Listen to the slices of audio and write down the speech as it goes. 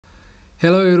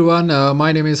Hello everyone,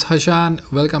 my name is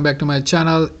Hashan. Welcome back to my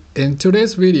channel. In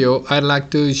today's video, I'd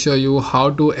like to show you how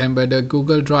to embed a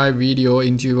Google Drive video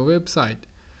into your website.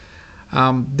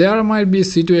 There might be a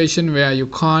situation where you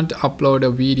can't upload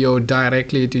a video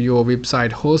directly to your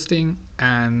website hosting,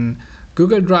 and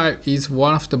Google Drive is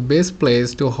one of the best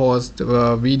places to host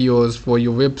videos for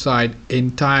your website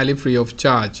entirely free of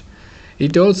charge.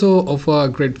 It also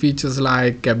offers great features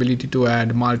like ability to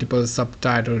add multiple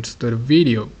subtitles to the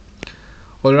video.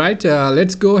 Alright,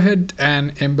 let's go ahead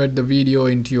and embed the video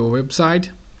into your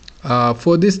website.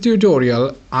 For this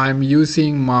tutorial, I'm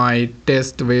using my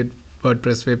test with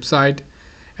WordPress website,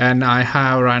 and I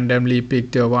have randomly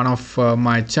picked one of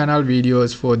my channel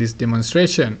videos for this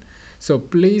demonstration. So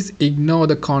please ignore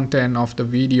the content of the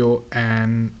video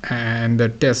and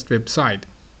the test website.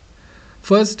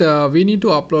 First, we need to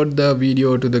upload the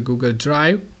video to the Google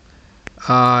Drive.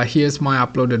 Here's my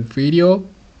uploaded video.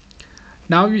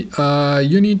 Now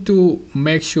you need to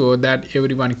make sure that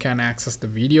everyone can access the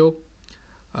video.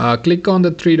 Click on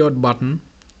the three dot button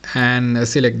and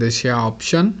select the share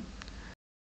option.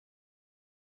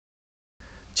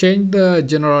 Change the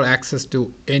general access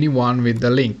to anyone with the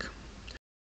link.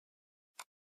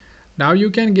 Now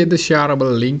you can get the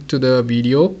shareable link to the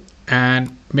video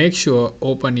and make sure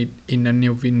open it in a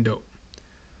new window.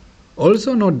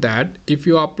 Also note that if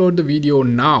you upload the video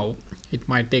now, it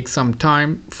might take some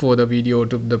time for the video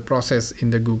to the process in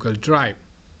the Google Drive.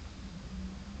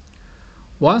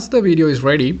 Once the video is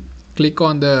ready, click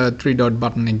on the three dot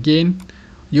button again.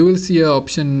 You will see an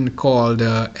option called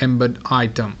Embed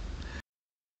item.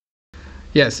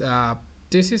 Yes,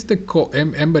 this is the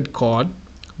embed code,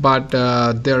 but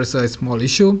there is a small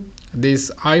issue.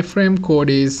 This iframe code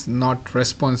is not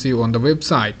responsive on the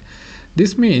website.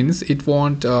 This means it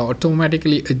won't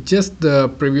automatically adjust the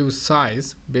preview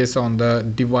size based on the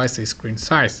device screen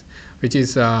size, which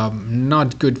is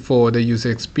not good for the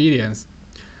user experience.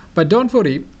 But don't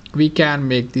worry, we can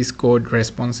make this code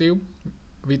responsive.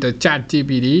 With a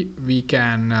ChatGPT, we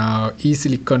can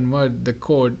easily convert the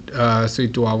code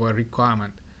to our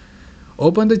requirement.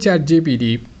 Open the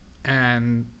ChatGPT,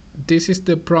 and this is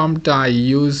the prompt I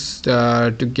used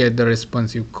to get the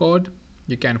responsive code.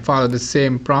 You can follow the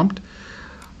same prompt.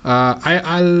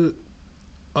 I'll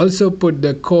also put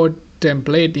the code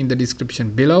template in the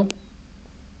description below.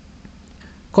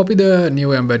 Copy the new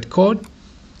embed code.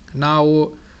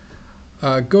 Now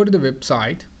go to the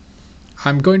website.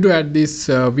 I'm going to add this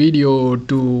video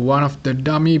to one of the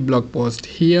dummy blog posts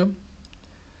here.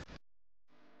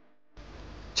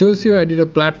 Choose your editor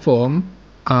platform.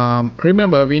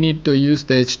 Remember, we need to use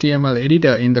the HTML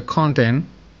editor in the content.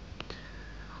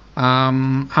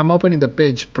 I'm opening the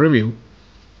page preview.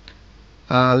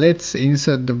 Let's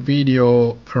insert the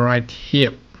video right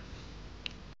here.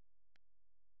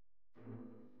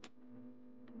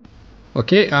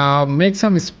 Okay, make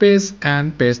some space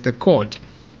and paste the code.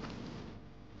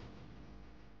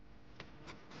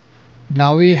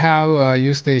 Now we have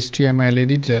used the HTML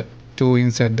editor to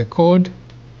insert the code.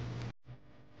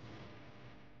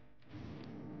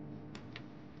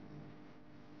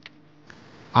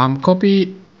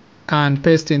 Copy and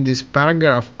paste in this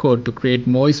paragraph code to create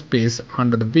more space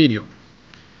under the video.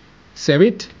 Save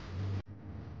it.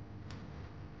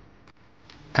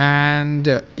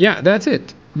 And yeah, that's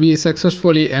it. We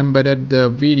successfully embedded the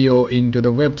video into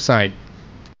the website.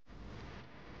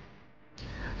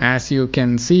 As you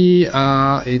can see,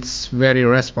 it's very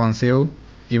responsive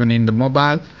even in the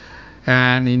mobile,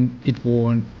 and it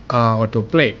won't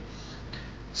autoplay.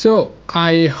 So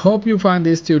I hope you find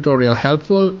this tutorial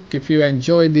helpful. If you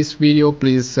enjoyed this video,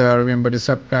 please remember to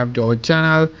subscribe to our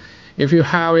channel. If you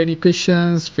have any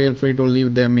questions, feel free to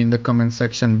leave them in the comment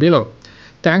section below.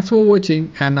 Thanks for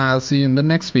watching, and I'll see you in the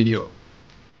next video.